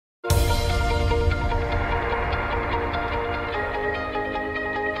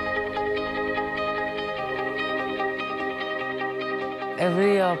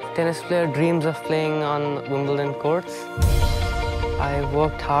Every tennis player dreams of playing on Wimbledon courts. I've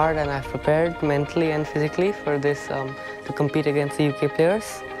worked hard and I've prepared mentally and physically for this to compete against the UK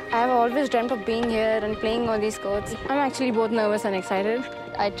players. I've always dreamt of being here and playing on these courts. I'm actually both nervous and excited.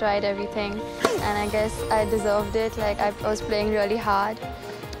 I tried everything and I guess I deserved it. I was playing really hard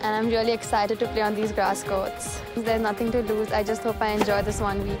and I'm really excited to play on these grass courts. There's nothing to lose. I just hope I enjoy this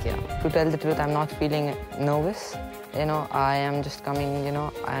 1 week here. To tell the truth, I'm not feeling nervous. I am just coming,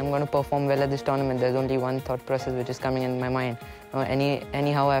 I'm going to perform well at this tournament. There's only one thought process which is coming in my mind.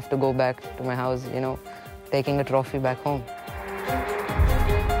 Anyhow, I have to go back to my house, taking a trophy back home.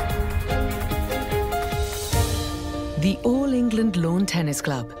 The All England Lawn Tennis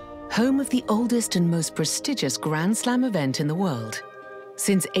Club, home of the oldest and most prestigious Grand Slam event in the world.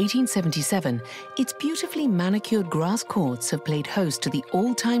 Since 1877, its beautifully manicured grass courts have played host to the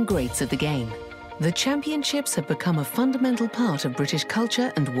all-time greats of the game. The championships have become a fundamental part of British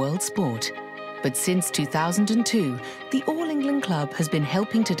culture and world sport. But since 2002, the All England Club has been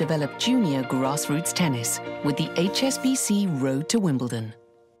helping to develop junior grassroots tennis with the HSBC Road to Wimbledon.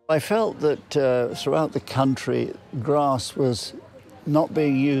 I felt that throughout the country, grass was not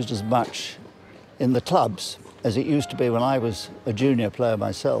being used as much in the clubs as it used to be when I was a junior player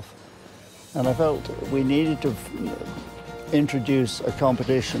myself. And I felt we needed to introduce a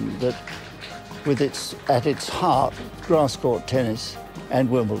competition that, at its heart, grass court tennis and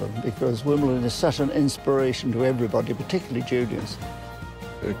Wimbledon, because Wimbledon is such an inspiration to everybody, particularly juniors.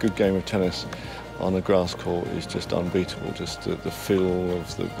 A good game of tennis on a grass court is just unbeatable. Just the feel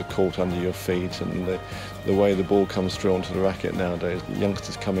of the court under your feet and the way the ball comes through onto the racket nowadays.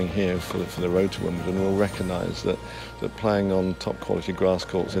 Youngsters coming here for the road to Wimbledon will recognise that playing on top quality grass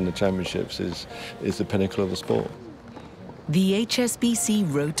courts in the championships is the pinnacle of the sport. The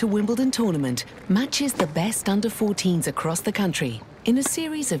HSBC Road to Wimbledon tournament matches the best under-14s across the country in a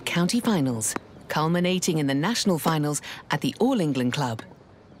series of county finals, culminating in the national finals at the All England Club.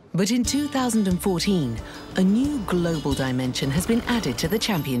 But in 2014, a new global dimension has been added to the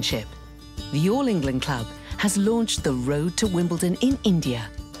championship. The All England Club has launched the Road to Wimbledon in India,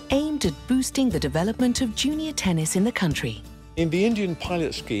 aimed at boosting the development of junior tennis in the country. The Indian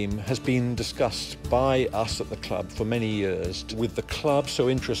pilot scheme has been discussed by us at the club for many years. With the club so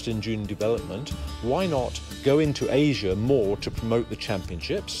interested in junior development, why not go into Asia more to promote the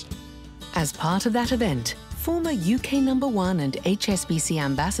championships? As part of that event, former UK #1 and HSBC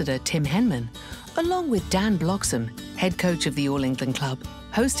ambassador Tim Henman, along with Dan Bloxham, head coach of the All England Club,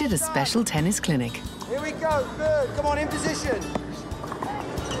 hosted a special tennis clinic. Here we go, good, come on, in position.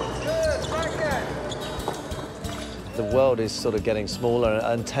 Good, racket. The world is sort of getting smaller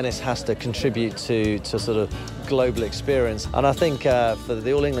and tennis has to contribute to sort of global experience. And I think for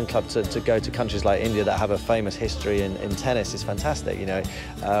the All England Club to go to countries like India that have a famous history in tennis is fantastic.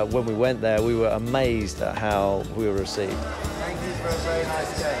 When we went there, we were amazed at how we were received. Thank you for a very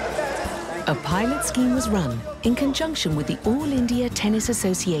nice game. A pilot scheme was run in conjunction with the All India Tennis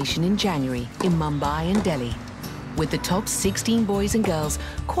Association in January in Mumbai and Delhi, with the top 16 boys and girls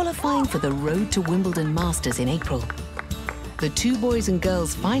qualifying for the Road to Wimbledon Masters in April. The 2 boys and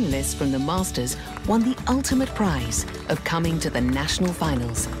girls finalists from the Masters won the ultimate prize of coming to the national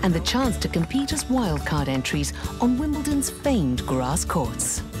finals and the chance to compete as wildcard entries on Wimbledon's famed grass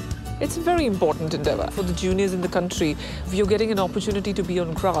courts. It's a very important endeavour for the juniors in the country. You're getting an opportunity to be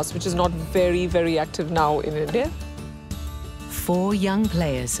on grass, which is not very, very active now in India. 4 young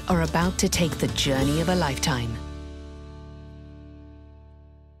players are about to take the journey of a lifetime.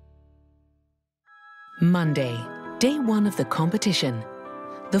 Monday, day 1 of the competition.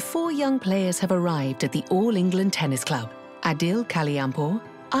 The 4 young players have arrived at the All England Tennis Club. Adil Kaliampur,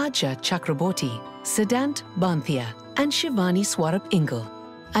 Arja Chakraborty, Siddhant Banthia and Shivani Swarup Ingle.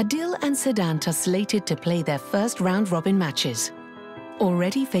 Adil and Siddhant are slated to play their first round-robin matches.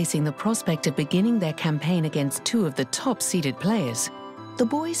 Already facing the prospect of beginning their campaign against 2 of the top-seeded players, the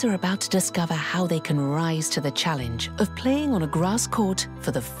boys are about to discover how they can rise to the challenge of playing on a grass court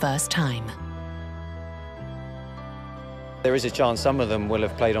for the first time. There is a chance some of them will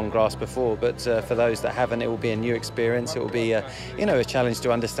have played on grass before, but for those that haven't, it will be a new experience. It will be a challenge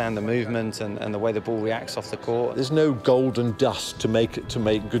to understand the movement and the way the ball reacts off the court. There's no golden dust to make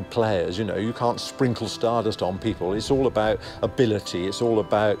good players. You can't sprinkle stardust on people. It's all about ability. It's all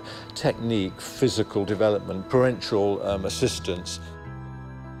about technique, physical development, parental assistance.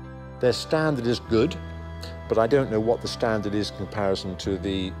 Their standard is good, but I don't know what the standard is in comparison to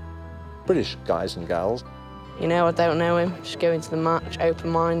the British guys and gals. I don't know him. Just go into the match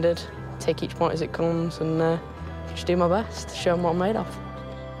open-minded, take each point as it comes and just do my best, show him what I'm made of.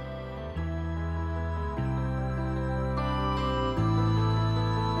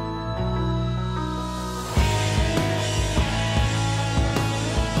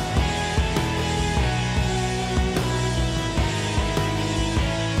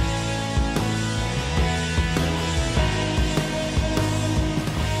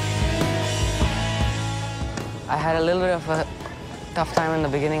 had a little bit of a tough time in the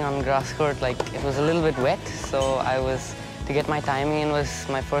beginning on grass court. Like, it was a little bit wet, so to get my timing in was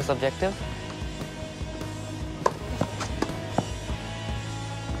my first objective.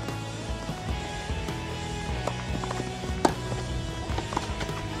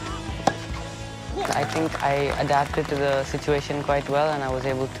 I think I adapted to the situation quite well, and I was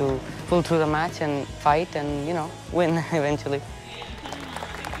able to pull through the match and fight and, you know, win eventually.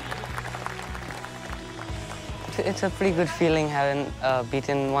 It's a pretty good feeling having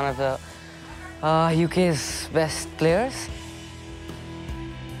beaten one of the UK's best players.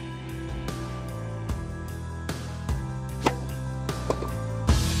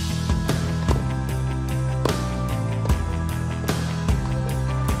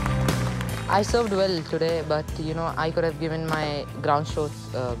 I served well today, but you know, I could have given my ground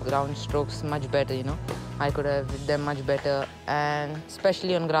strokes much better. You know, I could have hit them much better, and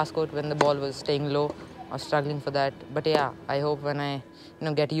especially on grass court when the ball was staying low, I was struggling for that. But yeah, I hope when I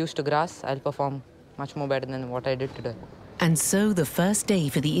get used to grass, I'll perform much more better than what I did today. And so the first day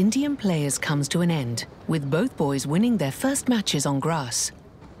for the Indian players comes to an end, with both boys winning their first matches on grass.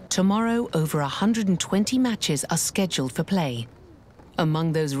 Tomorrow, over 120 matches are scheduled for play.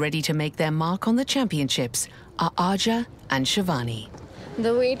 Among those ready to make their mark on the championships are Aja and Shivani.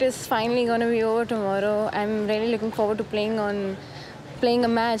 The wait is finally going to be over tomorrow. I'm really looking forward to playing a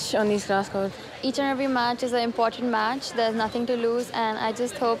match on these grass courts. Each and every match is an important match. There's nothing to lose, and I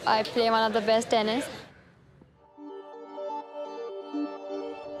just hope I play one of the best tennis.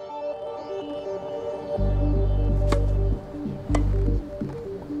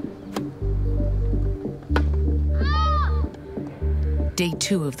 Day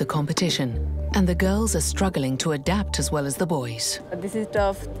 2 of the competition, and the girls are struggling to adapt as well as the boys. This is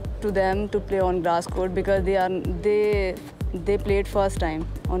tough to them to play on grass court because they played first time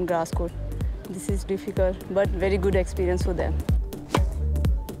on grass court. This is difficult, but very good experience for them.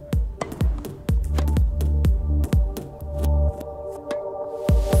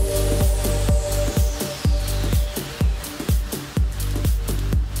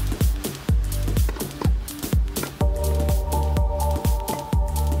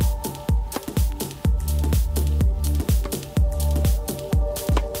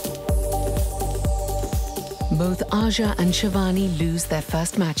 Both Aja and Shivani lose their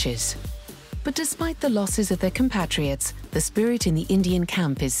first matches. But despite the losses of their compatriots, the spirit in the Indian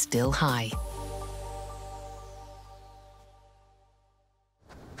camp is still high.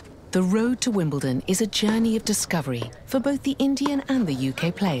 The road to Wimbledon is a journey of discovery for both the Indian and the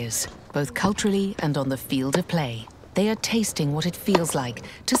UK players, both culturally and on the field of play. They are tasting what it feels like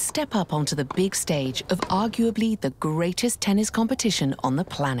to step up onto the big stage of arguably the greatest tennis competition on the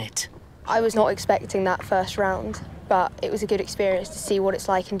planet. I was not expecting that first round, but it was a good experience to see what it's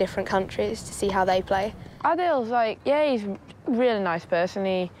like in different countries, to see how they play. Adil's he's a really nice person.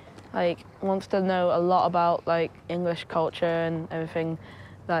 He wants to know a lot about English culture and everything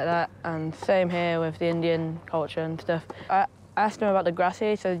like that, and same here with the Indian culture and stuff. I asked him about the grass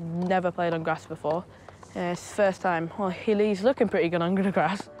here. He said he'd never played on grass before. Yeah, it's his first time. Well, he's looking pretty good on the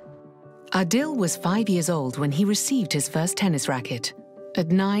grass. Adil was 5 years old when he received his first tennis racket. At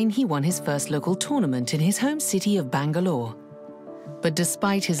 9, he won his first local tournament in his home city of Bangalore. But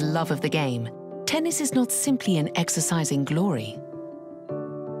despite his love of the game, tennis is not simply an exercise in glory.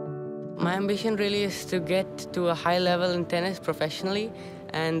 My ambition really is to get to a high level in tennis professionally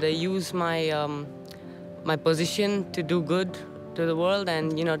and use my my position to do good to the world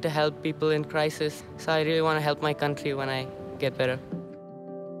and to help people in crisis. So I really want to help my country when I get better.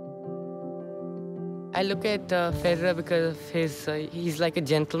 I look at Federer because of he's like a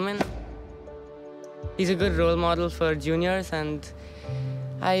gentleman. He's a good role model for juniors, and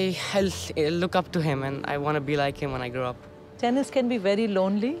I look up to him, and I want to be like him when I grow up. Tennis can be very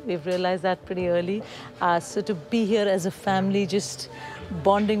lonely. We've realized that pretty early. So to be here as a family, just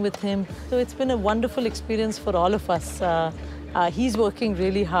bonding with him. So it's been a wonderful experience for all of us. He's working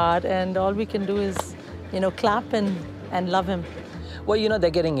really hard, and all we can do is, clap and love him. Well, they're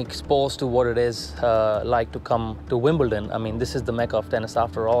getting exposed to what it is like to come to Wimbledon. I mean, this is the mecca of tennis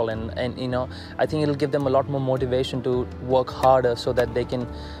after all. And I think it'll give them a lot more motivation to work harder so that they can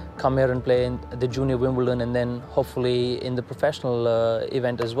come here and play in the junior Wimbledon and then hopefully in the professional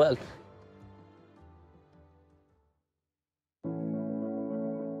event as well.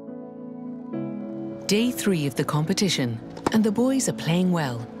 Day 3 of the competition, and the boys are playing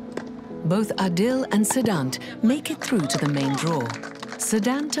well. Both Adil and Siddhant make it through to the main draw,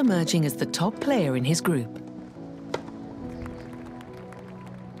 Siddhant emerging as the top player in his group.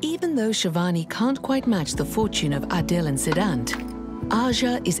 Even though Shivani can't quite match the fortune of Adil and Siddhant,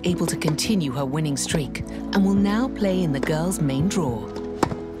 Aja is able to continue her winning streak and will now play in the girls' main draw.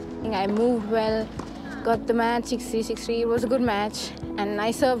 I moved well, got the match 6-3. It was a good match, and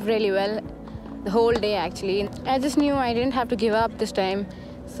I served really well the whole day actually. I just knew I didn't have to give up this time,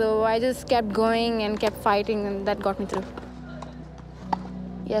 so I just kept going and kept fighting, and that got me through.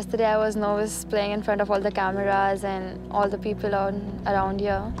 Yesterday I was nervous playing in front of all the cameras and all the people around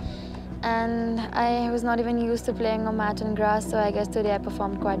here. And I was not even used to playing a match on grass, so I guess today I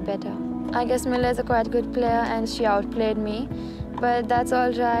performed quite better. I guess Miller is a quite good player and she outplayed me, but that's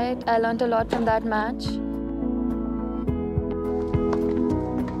all right. I learned a lot from that match.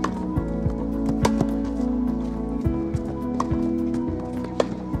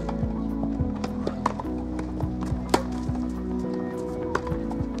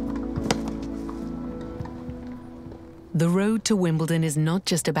 The road to Wimbledon is not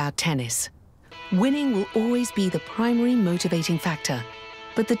just about tennis. Winning will always be the primary motivating factor,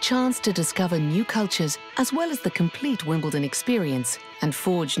 but the chance to discover new cultures as well as the complete Wimbledon experience and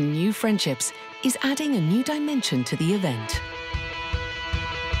forge new friendships is adding a new dimension to the event.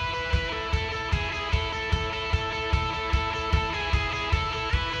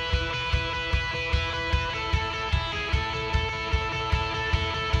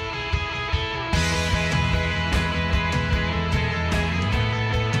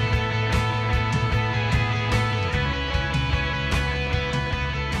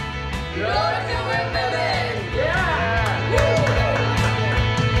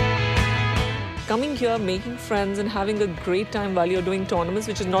 Coming here, making friends and having a great time while you're doing tournaments,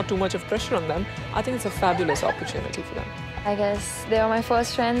 which is not too much of pressure on them, I think it's a fabulous opportunity for them. I guess they were my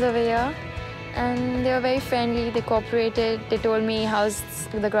first friends over here, and they were very friendly, they cooperated, they told me how's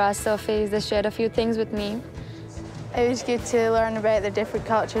the grass surface, they shared a few things with me. It was good to learn about the different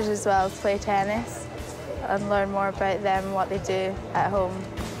cultures as well, to play tennis and learn more about them, what they do at home.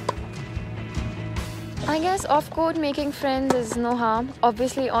 I guess off-court making friends is no harm.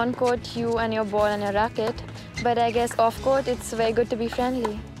 Obviously on-court you and your ball and your racket, but I guess off-court it's very good to be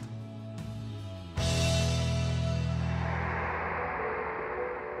friendly.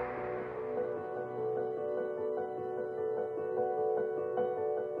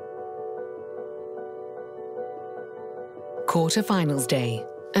 Quarter-finals day,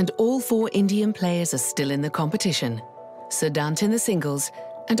 and all 4 Indian players are still in the competition. Siddhant in the singles,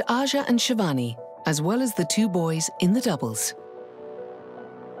 and Aja and Shivani, as well as the 2 boys in the doubles.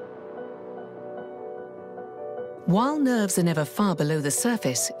 While nerves are never far below the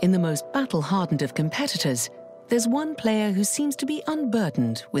surface in the most battle-hardened of competitors, there's one player who seems to be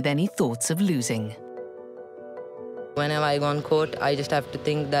unburdened with any thoughts of losing. Whenever I go on court, I just have to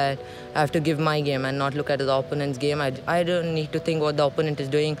think that I have to give my game and not look at the opponent's game. I don't need to think what the opponent is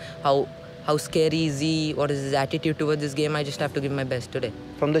doing, how scary is he, what is his attitude towards this game. I just have to give my best today.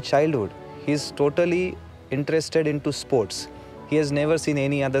 From the childhood, he's totally interested into sports. He has never seen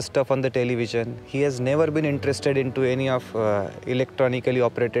any other stuff on the television. He has never been interested into any of electronically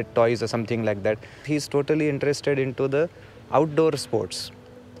operated toys or something like that. He's totally interested into the outdoor sports.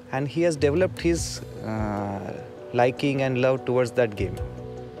 And he has developed his liking and love towards that game.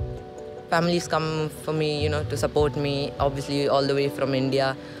 Families come for me, to support me, obviously all the way from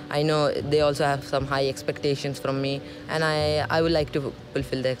India. I know they also have some high expectations from me, and I would like to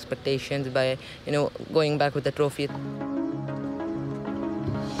fulfill the expectations by, going back with the trophy.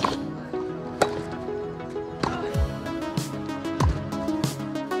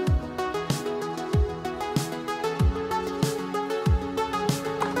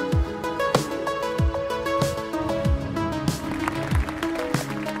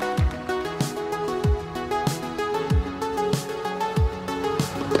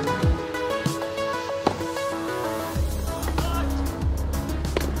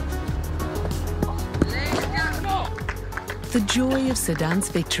 The joy of Siddhant's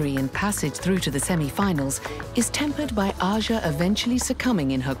victory and passage through to the semi-finals is tempered by Aja eventually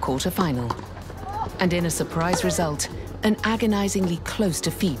succumbing in her quarter-final. And in a surprise result, an agonizingly close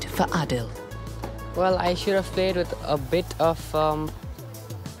defeat for Adil. Well, I should have played with a bit of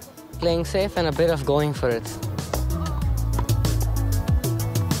playing safe and a bit of going for it.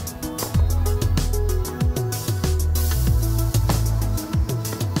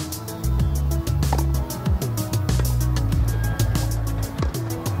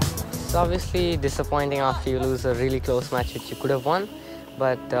 It's obviously disappointing after you lose a really close match which you could have won,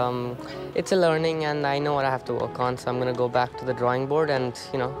 but it's a learning and I know what I have to work on, so I'm going to go back to the drawing board and,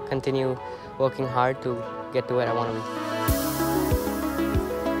 continue working hard to get to where I want to be.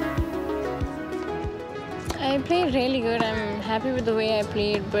 I played really good. I'm happy with the way I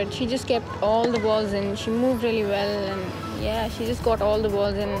played, but she just kept all the balls in. She moved really well, and yeah, she just got all the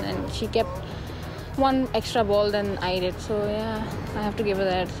balls in and she kept one extra ball than I did. So yeah, I have to give her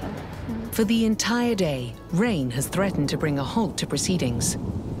that. So. For the entire day, rain has threatened to bring a halt to proceedings.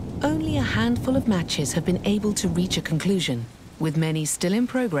 Only a handful of matches have been able to reach a conclusion, with many still in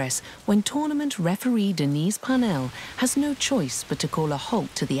progress when tournament referee Denise Parnell has no choice but to call a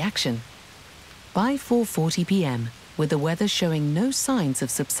halt to the action. By 4:40 p.m, with the weather showing no signs of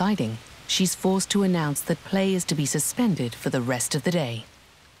subsiding, she's forced to announce that play is to be suspended for the rest of the day.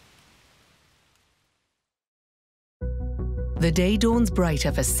 The day dawns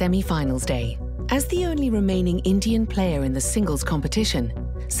brighter for semi-finals day. As the only remaining Indian player in the singles competition,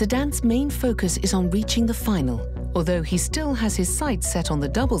 Siddhant's main focus is on reaching the final, although he still has his sights set on the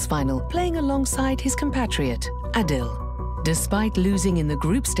doubles final, playing alongside his compatriot, Adil. Despite losing in the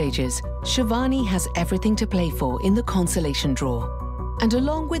group stages, Shivani has everything to play for in the consolation draw. And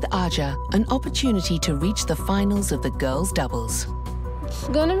along with Aja, an opportunity to reach the finals of the girls' doubles. It's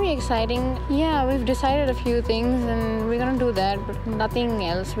gonna be exciting. Yeah, we've decided a few things and we're gonna do that, but nothing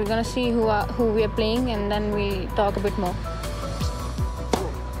else. We're gonna see who we are playing and then we'll talk a bit more.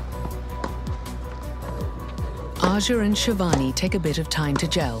 Aja and Shivani take a bit of time to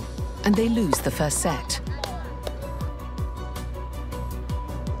gel, and they lose the first set.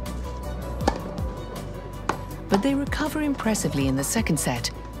 But they recover impressively in the second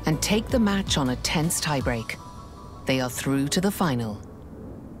set and take the match on a tense tiebreak. They are through to the final.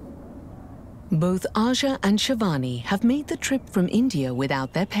 Both Aja and Shivani have made the trip from India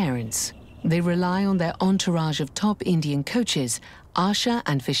without their parents. They rely on their entourage of top Indian coaches, Asha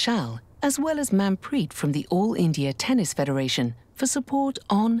and Vishal, as well as Manpreet from the All India Tennis Federation, for support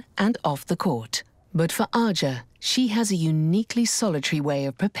on and off the court. But for Aja, she has a uniquely solitary way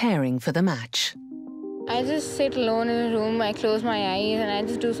of preparing for the match. I just sit alone in a room, I close my eyes and I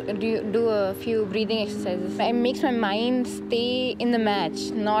just do a few breathing exercises. It makes my mind stay in the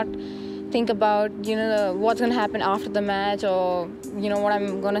match, not think about, what's going to happen after the match or, what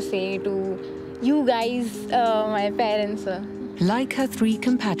I'm going to say to you guys, my parents. Like her three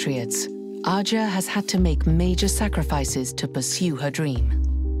compatriots, Aja has had to make major sacrifices to pursue her dream.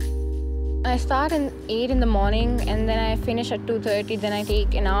 I start at 8 in the morning and then I finish at 2:30. Then I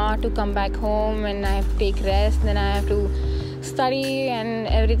take an hour to come back home and I have to take rest. Then I have to study and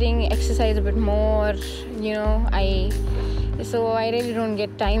everything, exercise a bit more, So I really don't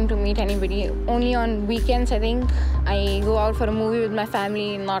get time to meet anybody. Only on weekends, I think, I go out for a movie with my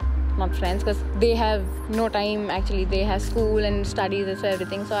family, not friends, because they have no time, actually. They have school and studies and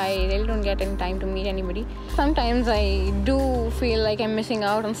everything, so I really don't get any time to meet anybody. Sometimes I do feel like I'm missing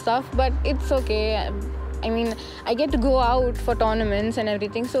out on stuff, but it's okay. I mean, I get to go out for tournaments and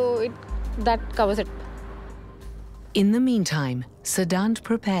everything, so that covers it. In the meantime, Siddhant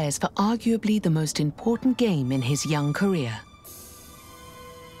prepares for arguably the most important game in his young career.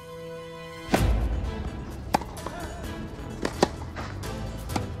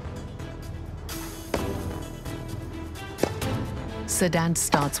 Siddhant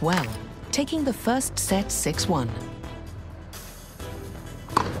starts well, taking the first set 6-1.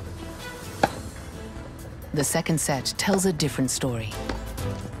 The second set tells a different story.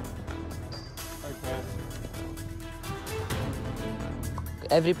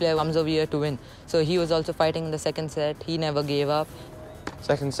 Every player comes over here to win. So he was also fighting in the second set. He never gave up.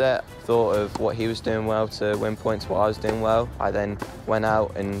 Second set, thought of what he was doing well to win points, what I was doing well. I then went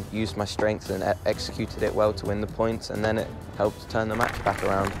out and used my strength and executed it well to win the points, and then it helped turn the match back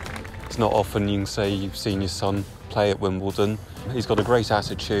around. It's not often you can say you've seen your son play at Wimbledon. He's got a great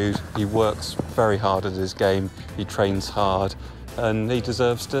attitude, he works very hard at his game, he trains hard, and he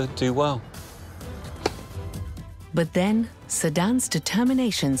deserves to do well. But then, Siddhant's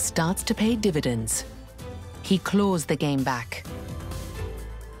determination starts to pay dividends. He claws the game back.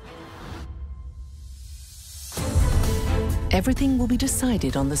 Everything will be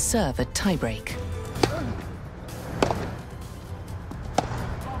decided on the serve at tiebreak.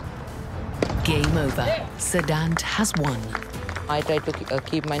 Game over. Siddhant has won. I tried to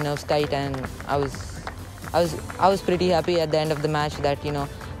keep my nerves tight, and I was pretty happy at the end of the match that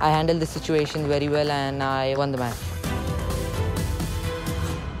I handled the situation very well and I won the match.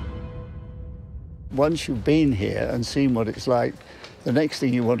 Once you've been here and seen what it's like, the next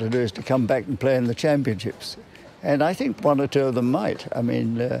thing you want to do is to come back and play in the championships. And I think one or two of them might. I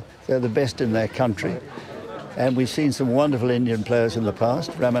mean, they're the best in their country. And we've seen some wonderful Indian players in the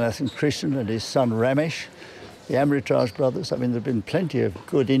past, Ramanathan Krishnan and his son Ramesh, the Amritraj brothers. I mean, there have been plenty of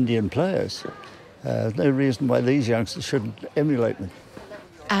good Indian players. There's no reason why these youngsters shouldn't emulate them.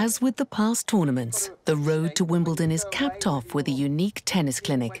 As with the past tournaments, the road to Wimbledon is capped off with a unique tennis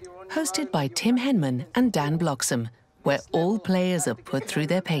clinic hosted by Tim Henman and Dan Bloxham, where all players are put through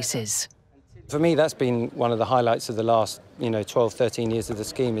their paces. For me, that's been one of the highlights of the last, 12, 13 years of the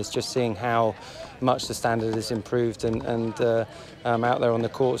scheme, is just seeing how much the standard has improved, and out there on the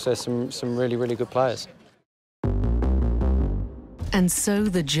courts there's some really, really good players. And so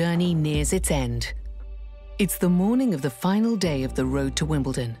the journey nears its end. It's the morning of the final day of the road to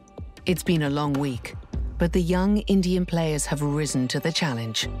Wimbledon. It's been a long week, but the young Indian players have risen to the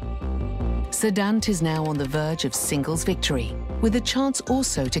challenge. Siddhant is now on the verge of singles victory, with a chance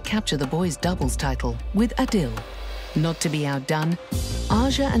also to capture the boys' doubles title with Adil. Not to be outdone,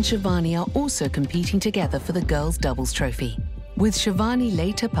 Aja and Shivani are also competing together for the girls' doubles trophy, with Shivani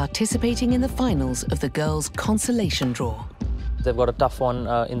later participating in the finals of the girls' consolation draw. They've got a tough one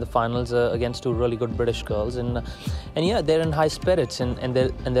in the finals against two really good British girls, and yeah, they're in high spirits and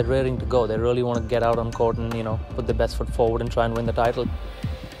they're raring to go. They really want to get out on court and put their best foot forward and try and win the title.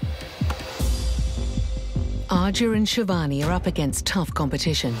 Aja and Shivani are up against tough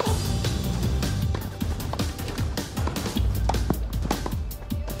competition.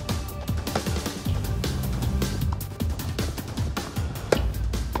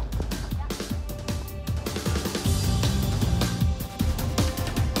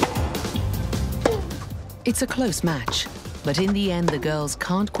 It's a close match, but in the end the girls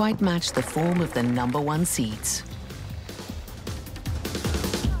can't quite match the form of the #1 seeds.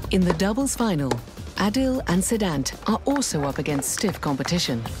 In the doubles final, Adil and Siddhant are also up against stiff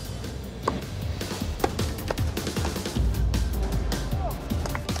competition.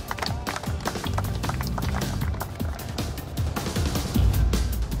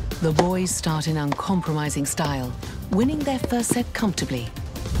 The boys start in uncompromising style, winning their first set comfortably.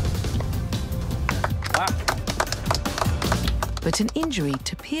 But an injury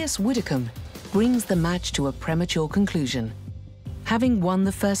to Piers Widdicombe brings the match to a premature conclusion. Having won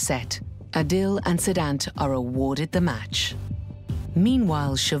the first set, Adil and Siddhant are awarded the match.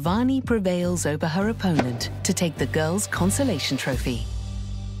 Meanwhile, Shivani prevails over her opponent to take the girls' consolation trophy.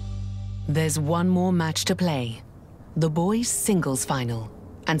 There's one more match to play, the boys' singles final,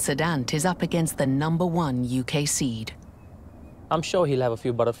 and Siddhant is up against the #1 UK seed. I'm sure he'll have a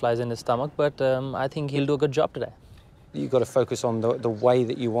few butterflies in his stomach, but I think he'll do a good job today. You've got to focus on the way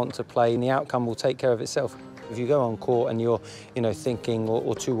that you want to play, and the outcome will take care of itself. If you go on court and you're, thinking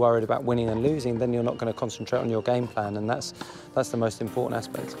or too worried about winning and losing, then you're not going to concentrate on your game plan, and that's the most important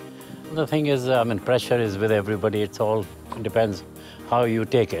aspect. The thing is, pressure is with everybody. It depends how you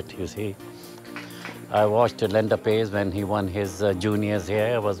take it, you see. I watched Lenda Pace when he won his juniors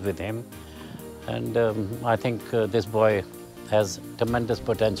here. I was with him, and I think this boy has tremendous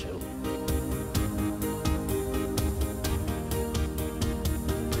potential.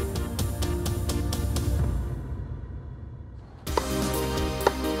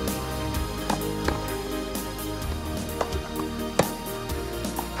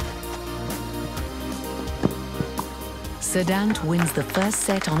 Siddhant wins the first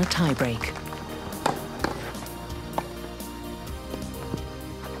set on a tiebreak.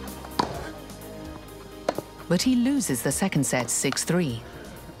 But he loses the second set 6-3.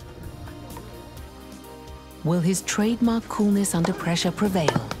 Will his trademark coolness under pressure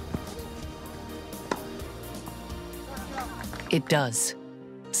prevail? It does.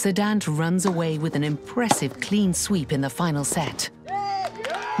 Siddhant runs away with an impressive clean sweep in the final set.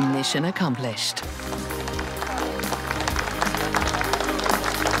 Mission accomplished.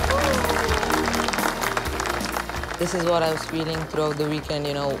 This is what I was feeling throughout the weekend,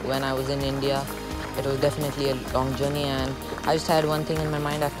 when I was in India. It was definitely a long journey, and I just had one thing in my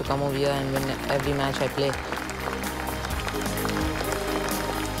mind: I have to come over here and win every match I play.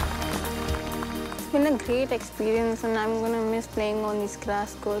 It's been a great experience, and I'm going to miss playing on these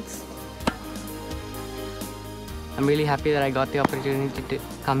grass courts. I'm really happy that I got the opportunity to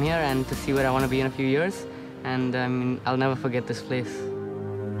come here and to see where I want to be in a few years, and I'll never forget this place.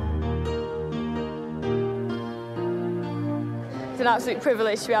 It's an absolute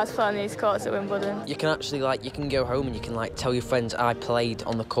privilege to be able to play on these courts at Wimbledon. You can actually, you can go home and you can, tell your friends I played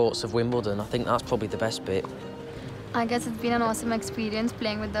on the courts of Wimbledon. I think that's probably the best bit. I guess it's been an awesome experience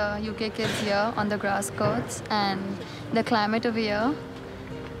playing with the UK kids here on the grass courts and the climate over here.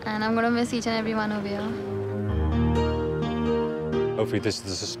 And I'm going to miss each and every one over here. Hopefully this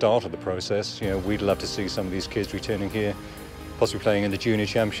is the start of the process. We'd love to see some of these kids returning here, possibly playing in the junior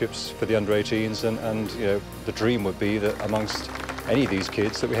championships for the under-18s, and the dream would be that amongst any of these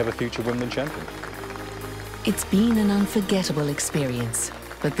kids that we have a future Wimbledon champion. It's been an unforgettable experience,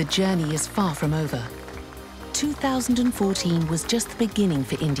 but the journey is far from over. 2014 was just the beginning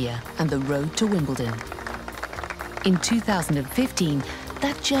for India and the road to Wimbledon. In 2015,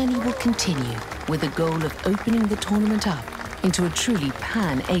 that journey will continue. with the goal of opening the tournament up into a truly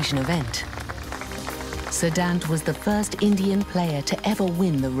pan-Asian event. Siddhant was the first Indian player to ever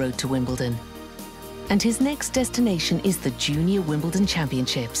win the road to Wimbledon. And his next destination is the Junior Wimbledon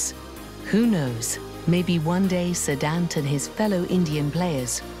Championships. Who knows, maybe one day Siddhant and his fellow Indian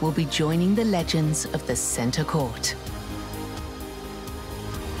players will be joining the legends of the centre court.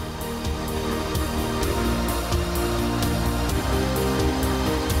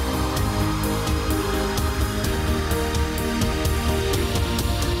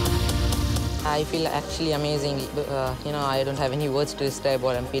 I feel actually amazing. I don't have any words to describe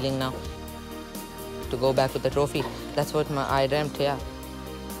what I'm feeling now. To go back with the trophy, that's what I dreamt, yeah.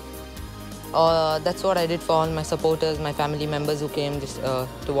 That's what I did for all my supporters, my family members who came to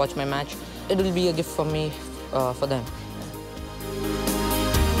watch my match. It will be a gift for me, for them.